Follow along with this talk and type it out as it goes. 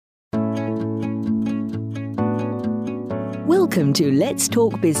Welcome to Let's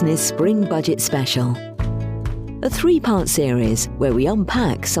Talk Business Spring Budget Special, a three-part series where we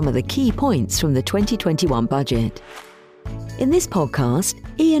unpack some of the key points from the 2021 budget. In this podcast,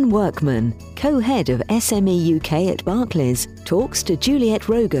 Ian Workman, co-head of SME UK at Barclays, talks to Juliette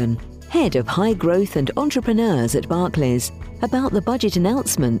Rogan, head of High Growth and Entrepreneurs at Barclays, about the budget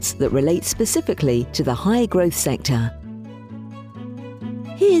announcements that relate specifically to the high growth sector.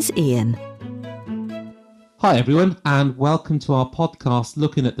 Here's Ian. Hi everyone, and welcome to our podcast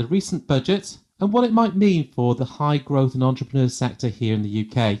looking at the recent budget and what it might mean for the high growth and entrepreneur sector here in the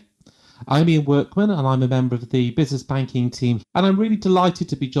UK. I'm Ian Workman and I'm a member of the business banking team, and I'm really delighted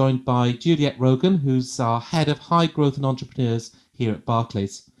to be joined by Juliette Rogan, who's our head of high growth and entrepreneurs here at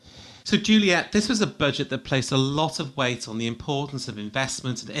Barclays. So Juliette, this was a budget that placed a lot of weight on the importance of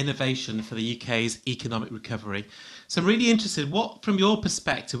investment and innovation for the UK's economic recovery. So I'm really interested, what, from your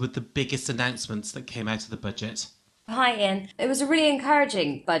perspective, were the biggest announcements that came out of the budget? Hi Ian. It was a really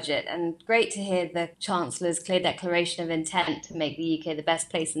encouraging budget and great to hear the Chancellor's clear declaration of intent to make the UK the best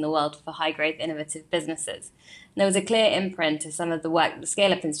place in the world for high growth innovative businesses. And there was a clear imprint to some of the work the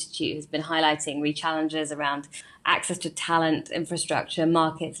Scale Up Institute has been highlighting, challenges around access to talent, infrastructure,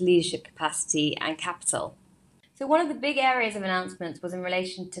 markets, leadership capacity and capital. So one of the big areas of announcements was in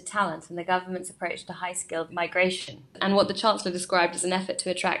relation to talent and the government's approach to high-skilled migration and what the Chancellor described as an effort to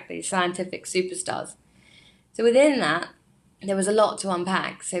attract these scientific superstars. So within that, there was a lot to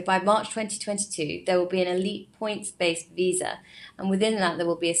unpack. So by March 2022, there will be an elite points-based visa, and within that there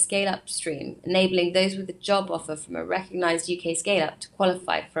will be a scale-up stream, enabling those with a job offer from a recognised UK scale-up to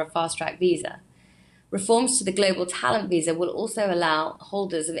qualify for a fast-track visa. Reforms to the Global Talent Visa will also allow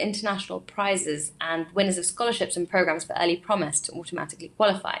holders of international prizes and winners of scholarships and programmes for early promise to automatically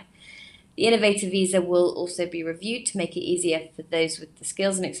qualify. The Innovator Visa will also be reviewed to make it easier for those with the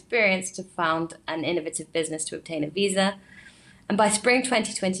skills and experience to found an innovative business to obtain a visa. And by spring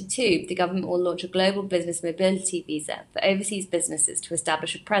 2022, the government will launch a Global Business Mobility Visa for overseas businesses to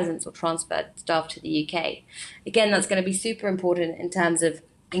establish a presence or transfer staff to the UK. Again, that's going to be super important in terms of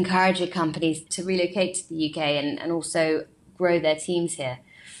encouraging companies to relocate to the UK and also grow their teams here.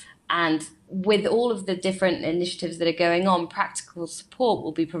 And with all of the different initiatives that are going on, practical support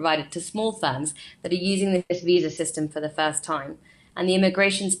will be provided to small firms that are using this visa system for the first time. And the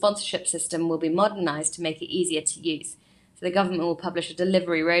immigration sponsorship system will be modernised to make it easier to use. So the government will publish a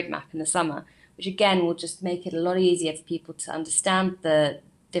delivery roadmap in the summer, which again will just make it a lot easier for people to understand the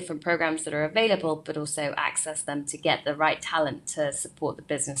different programs that are available, but also access them to get the right talent to support the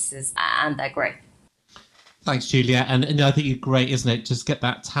businesses and their growth. Thanks, Julia. And I think it's great, isn't it? Just get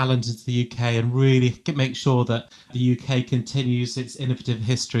that talent into the UK and really make sure that the UK continues its innovative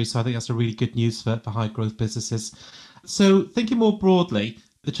history. So I think that's a really good news for high growth businesses. So thinking more broadly,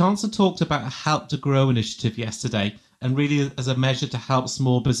 the Chancellor talked about a Help to Grow initiative yesterday, and really as a measure to help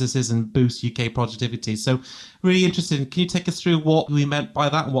small businesses and boost UK productivity. So really interested, can you take us through what we meant by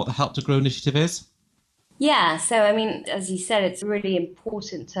that and what the Help to Grow initiative is? Yeah, so as you said, it's really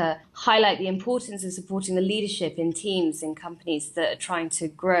important to highlight the importance of supporting the leadership in teams and companies that are trying to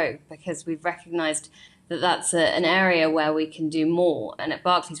grow, because we've recognised that that's an area where we can do more. And at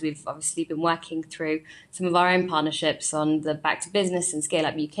Barclays, we've obviously been working through some of our own partnerships on the Back to Business and Scale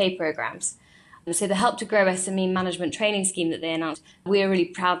Up UK programmes. And so the Help to Grow SME management training scheme that they announced, we are really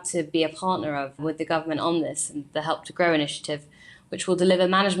proud to be a partner of with the government on this, and the Help to Grow initiative, which will deliver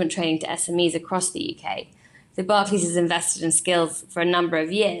management training to SMEs across the UK. So Barclays has invested in skills for a number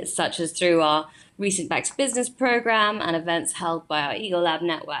of years, such as through our recent Back to Business programme and events held by our Eagle Lab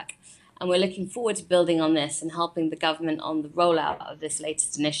network. And we're looking forward to building on this and helping the government on the rollout of this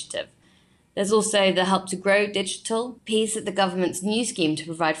latest initiative. There's also the Help to Grow digital piece of the government's new scheme to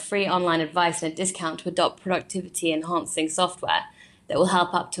provide free online advice and a discount to adopt productivity-enhancing software that will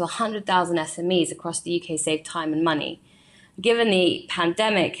help up to 100,000 SMEs across the UK save time and money. Given the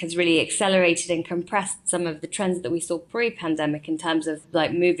pandemic has really accelerated and compressed some of the trends that we saw pre-pandemic in terms of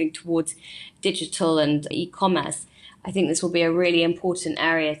moving towards digital and e-commerce, I think this will be a really important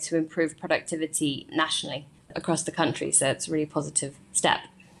area to improve productivity nationally across the country. So it's a really positive step.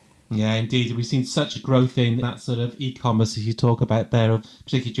 Yeah, indeed. We've seen such a growth in that sort of e-commerce, as you talk about there,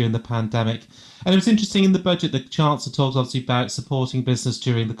 particularly during the pandemic. And it was interesting in the budget, the Chancellor talks obviously about supporting business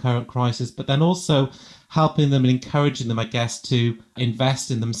during the current crisis, but then also helping them and encouraging them, I guess, to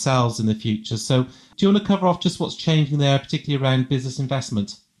invest in themselves in the future. So do you want to cover off just what's changing there, particularly around business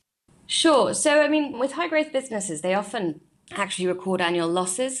investment? Sure. So, with high growth businesses, they often actually record annual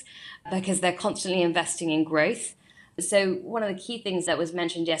losses because they're constantly investing in growth. So one of the key things that was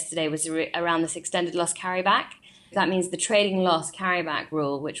mentioned yesterday was around this extended loss carryback. That means the trading loss carryback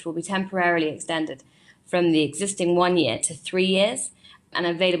rule, which will be temporarily extended from the existing 1 year to 3 years, and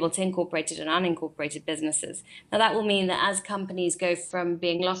available to incorporated and unincorporated businesses. Now, that will mean that as companies go from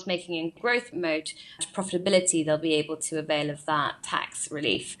being loss-making in growth mode to profitability, they'll be able to avail of that tax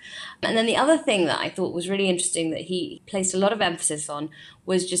relief. And then the other thing that I thought was really interesting that he placed a lot of emphasis on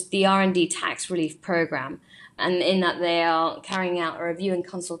was just the R&D tax relief program. And in that they are carrying out a review and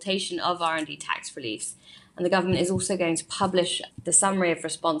consultation of R&D tax reliefs. And the government is also going to publish the summary of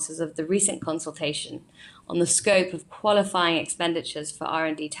responses of the recent consultation on the scope of qualifying expenditures for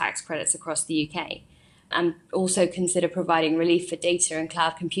R&D tax credits across the UK, and also consider providing relief for data and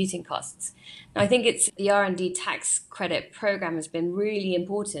cloud computing costs. Now, I think the R&D tax credit program has been really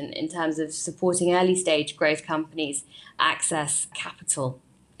important in terms of supporting early stage growth companies access capital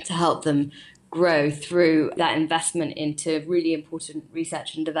to help them grow through that investment into really important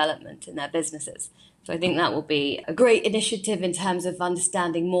research and development in their businesses. So I think that will be a great initiative in terms of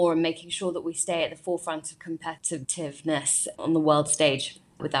understanding more and making sure that we stay at the forefront of competitiveness on the world stage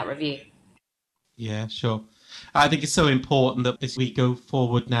with that review. Yeah, sure. I think it's so important that as we go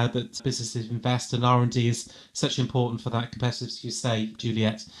forward now that businesses invest, and R&D is such important for that competitiveness, you say,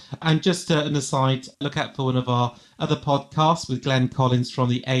 Juliet. And just an aside, look out for one of our other podcasts with Glenn Collins from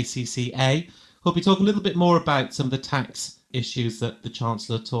the ACCA. We'll be talking a little bit more about some of the tax issues that the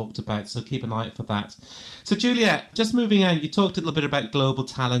Chancellor talked about, so keep an eye out for that. So Juliet, just moving on, you talked a little bit about global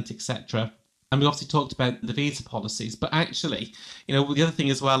talent, etc. And we obviously talked about the visa policies, but actually, the other thing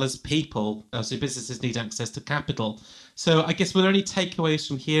as well as people, so businesses need access to capital. So I guess, were there any takeaways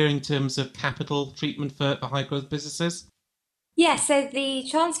from here in terms of capital treatment for high growth businesses? Yeah, so the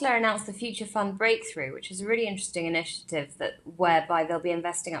Chancellor announced the Future Fund Breakthrough, which is a really interesting initiative whereby they'll be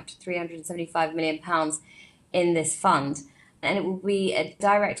investing up to £375 million in this fund. And it will be a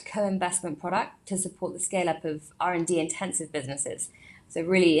direct co-investment product to support the scale-up of R&D intensive businesses, so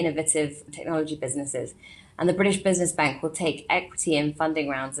really innovative technology businesses. And the British Business Bank will take equity in funding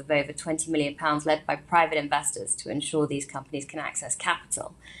rounds of over £20 million led by private investors to ensure these companies can access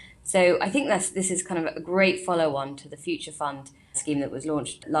capital. So I think this is kind of a great follow-on to the Future Fund scheme that was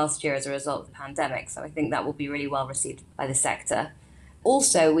launched last year as a result of the pandemic. So I think that will be really well received by the sector.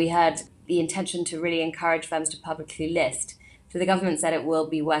 Also, we had the intention to really encourage firms to publicly list. So the government said it will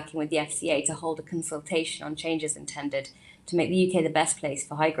be working with the FCA to hold a consultation on changes intended to make the UK the best place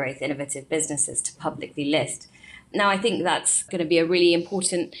for high growth, innovative businesses to publicly list. Now, I think that's going to be a really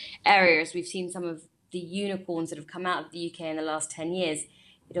important area, as we've seen some of the unicorns that have come out of the UK in the last 10 years.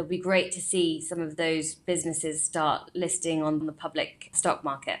 It'll be great to see some of those businesses start listing on the public stock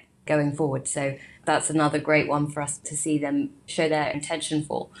market going forward. So that's another great one for us to see them show their intention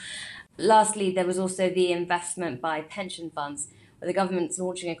for. Lastly, there was also the investment by pension funds, where the government's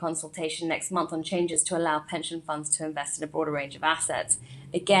launching a consultation next month on changes to allow pension funds to invest in a broader range of assets.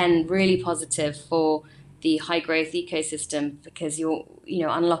 Again, really positive for the high growth ecosystem, because you're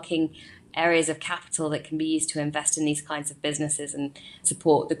unlocking areas of capital that can be used to invest in these kinds of businesses and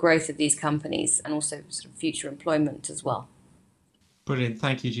support the growth of these companies and also sort of future employment as well. Brilliant.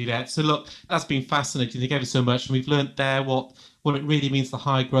 Thank you, Juliet. So look, that's been fascinating. You gave us so much, and we've learned there what it really means for the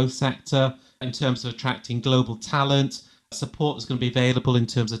high growth sector in terms of attracting global talent, support that's going to be available in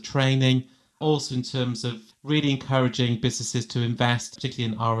terms of training, also in terms of really encouraging businesses to invest,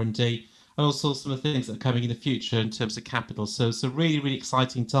 particularly in R&D, and also some of the things that are coming in the future in terms of capital. So really, really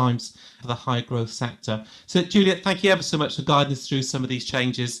exciting times for the high growth sector. So Juliet, thank you ever so much for guiding us through some of these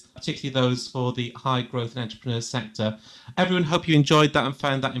changes, particularly those for the high growth and entrepreneur sector. Everyone, hope you enjoyed that and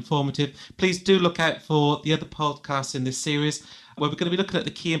found that informative. Please do look out for the other podcasts in this series, where we're going to be looking at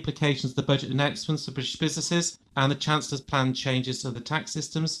the key implications of the budget announcements for British businesses and the Chancellor's planned changes to the tax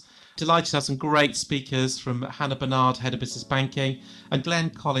systems. Delighted to have some great speakers from Hannah Bernard, Head of Business Banking, and Glenn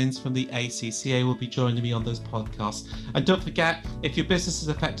Collins from the ACCA will be joining me on those podcasts. And don't forget, if your business is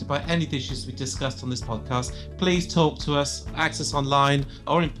affected by any of the issues we discussed on this podcast, please talk to us, access online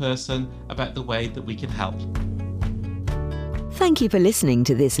or in person, about the way that we can help. Thank you for listening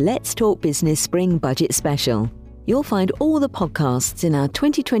to this Let's Talk Business Spring Budget Special. You'll find all the podcasts in our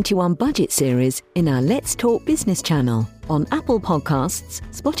 2021 budget series in our Let's Talk Business channel on Apple Podcasts,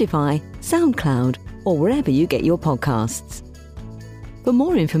 Spotify, SoundCloud, or wherever you get your podcasts. For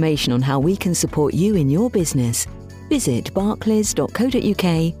more information on how we can support you in your business, visit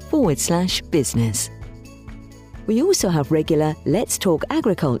barclays.co.uk/business. We also have regular Let's Talk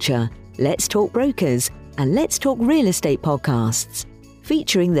Agriculture, Let's Talk Brokers, and Let's Talk Real Estate podcasts,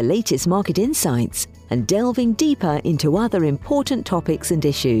 featuring the latest market insights and delving deeper into other important topics and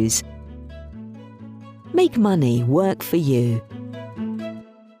issues. Make money work for you.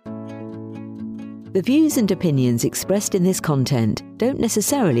 The views and opinions expressed in this content don't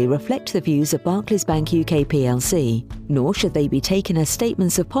necessarily reflect the views of Barclays Bank UK plc, nor should they be taken as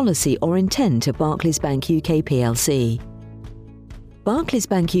statements of policy or intent of Barclays Bank UK plc. Barclays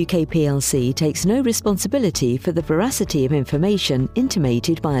Bank UK plc takes no responsibility for the veracity of information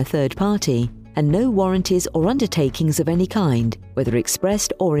intimated by a third party, and no warranties or undertakings of any kind, whether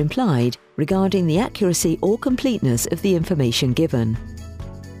expressed or implied, regarding the accuracy or completeness of the information given.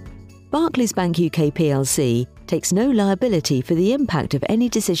 Barclays Bank UK plc takes no liability for the impact of any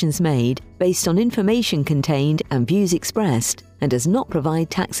decisions made based on information contained and views expressed, and does not provide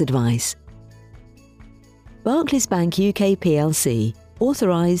tax advice. Barclays Bank UK plc,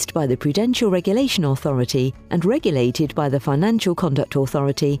 authorised by the Prudential Regulation Authority and regulated by the Financial Conduct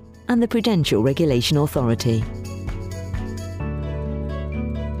Authority and the Prudential Regulation Authority.